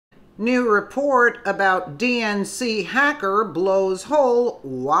New report about DNC hacker blows hole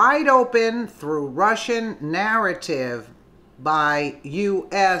wide open through Russian narrative by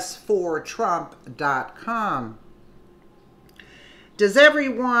US4Trump.com. Does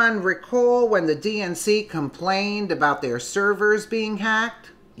everyone recall when the DNC complained about their servers being hacked?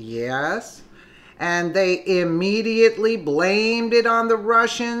 Yes. And they immediately blamed it on the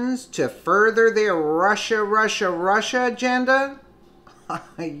Russians to further their Russia agenda?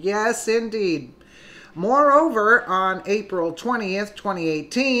 Yes, indeed. Moreover, on April 20th,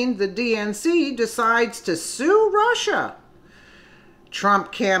 2018, the DNC decides to sue Russia.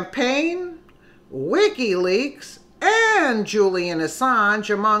 Trump campaign, WikiLeaks, and Julian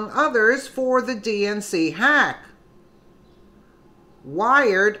Assange, among others, for the DNC hack.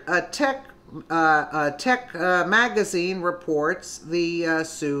 Wired, a tech magazine, reports the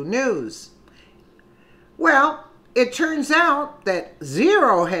Sioux News. Well, it turns out that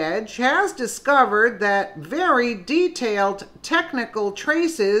Zero Hedge has discovered that very detailed technical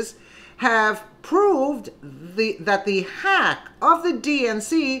traces have proved that the hack of the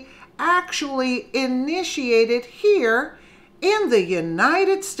DNC actually initiated here in the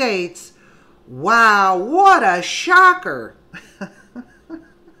United States. Wow, what a shocker!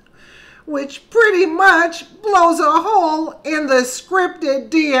 Which pretty much blows a hole in the scripted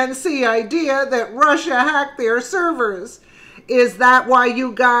DNC idea that Russia hacked their servers. Is that why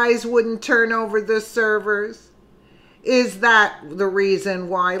you guys wouldn't turn over the servers? Is that the reason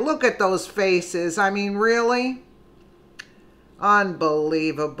why? Look at those faces. I mean, really?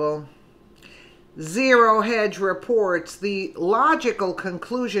 Unbelievable. Zero Hedge reports the logical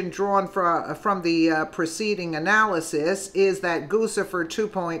conclusion drawn from the preceding analysis is that Guccifer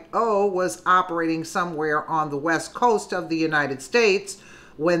 2.0 was operating somewhere on the west coast of the United States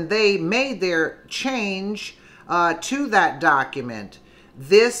when they made their change to that document.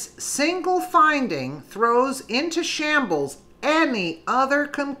 This single finding throws into shambles any other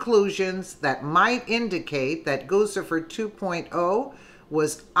conclusions that might indicate that Guccifer 2.0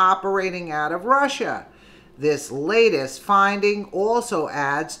 was operating out of Russia. This latest finding also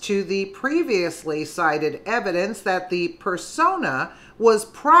adds to the previously cited evidence that the persona was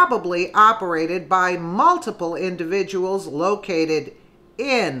probably operated by multiple individuals located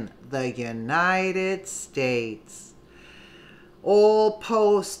in the United States. All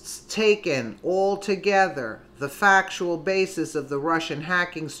posts taken all together, the factual basis of the Russian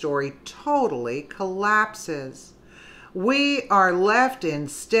hacking story totally collapses. We are left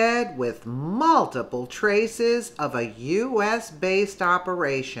instead with multiple traces of a U.S.-based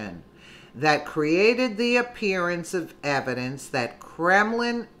operation that created the appearance of evidence that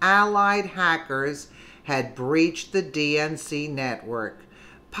Kremlin-allied hackers had breached the DNC network.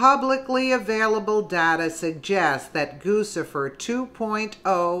 Publicly available data suggests that Guccifer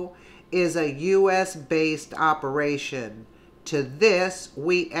 2.0 is a U.S.-based operation. To this,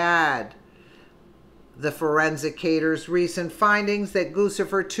 we add the forensicators' recent findings that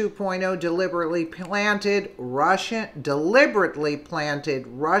Guccifer 2.0 deliberately planted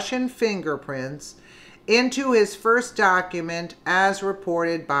Russian fingerprints into his first document as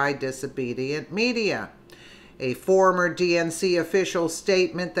reported by Disobedient Media. A former DNC official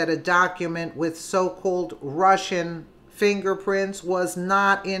statement that a document with so-called Russian fingerprints was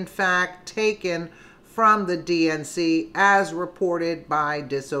not in fact taken from the DNC as reported by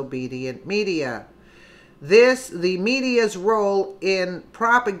Disobedient Media. The media's role in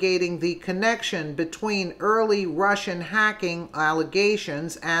propagating the connection between early Russian hacking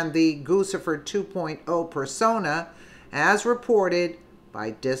allegations and the Guccifer 2.0 persona, as reported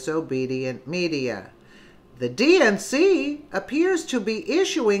by Disobedient Media. The DNC appears to be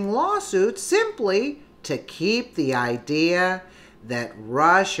issuing lawsuits simply to keep the idea that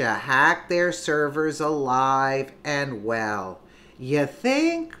Russia hacked their servers alive and well. You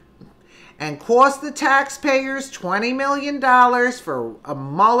think? And cost the taxpayers $20 million for a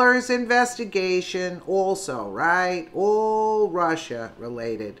Mueller's investigation also, right? All Russia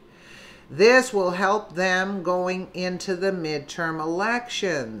related. This will help them going into the midterm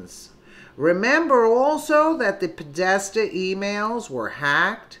elections. Remember also that the Podesta emails were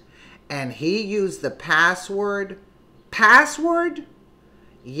hacked and he used the password. Password?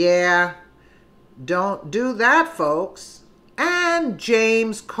 Yeah, don't do that, folks. And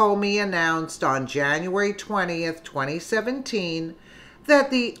James Comey announced on January 20th, 2017, that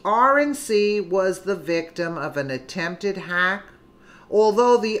the RNC was the victim of an attempted hack,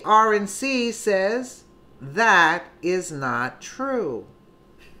 although the RNC says that is not true.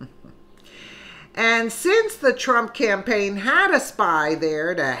 And since the Trump campaign had a spy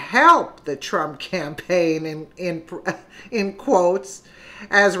there to help the Trump campaign in quotes,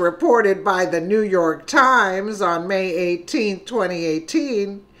 As reported by the New York Times on May 18,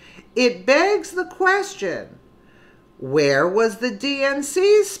 2018, it begs the question, where was the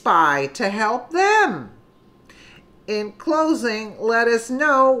DNC spy to help them? In closing, let us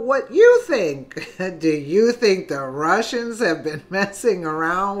know what you think. Do you think the Russians have been messing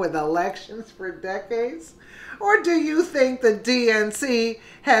around with elections for decades? Or do you think the DNC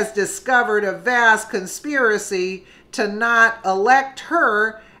has discovered a vast conspiracy to not elect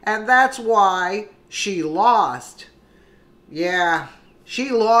her, and that's why she lost? Yeah,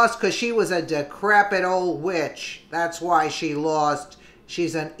 she lost because she was a decrepit old witch. That's why she lost.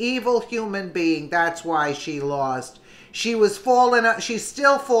 She's an evil human being. That's why she lost. She's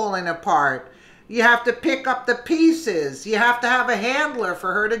still falling apart. You have to pick up the pieces. You have to have a handler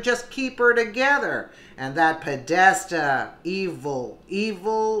for her to just keep her together. And that Podesta, evil.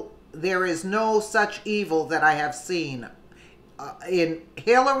 There is no such evil that I have seen. In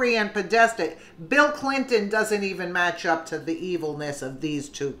Hillary and Podesta, Bill Clinton doesn't even match up to the evilness of these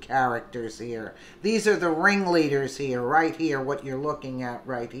two characters here. These are the ringleaders here, right here, what you're looking at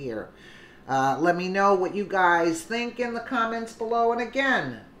right here. Let me know what you guys think in the comments below. And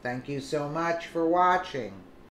again, thank you so much for watching.